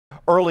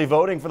Early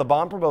voting for the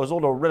bond proposal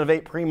to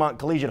renovate Premont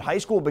Collegiate High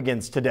School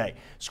begins today.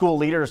 School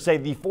leaders say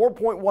the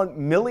 $4.1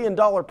 million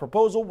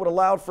proposal would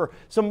allow for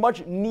some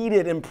much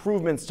needed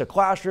improvements to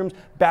classrooms,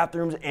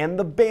 bathrooms, and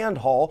the band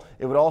hall.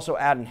 It would also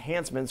add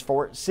enhancements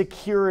for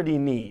security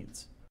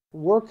needs.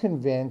 We're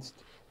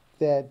convinced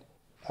that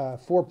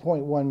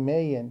 $4.1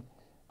 million,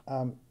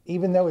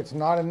 even though it's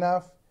not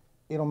enough,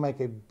 it'll make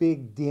a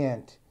big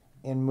dent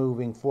in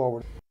moving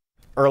forward.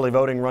 Early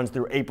voting runs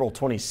through April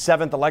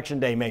 27th, Election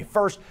Day, May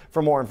 1st.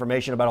 For more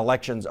information about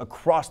elections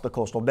across the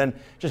Coastal Bend,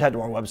 just head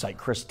to our website,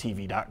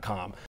 christv.com.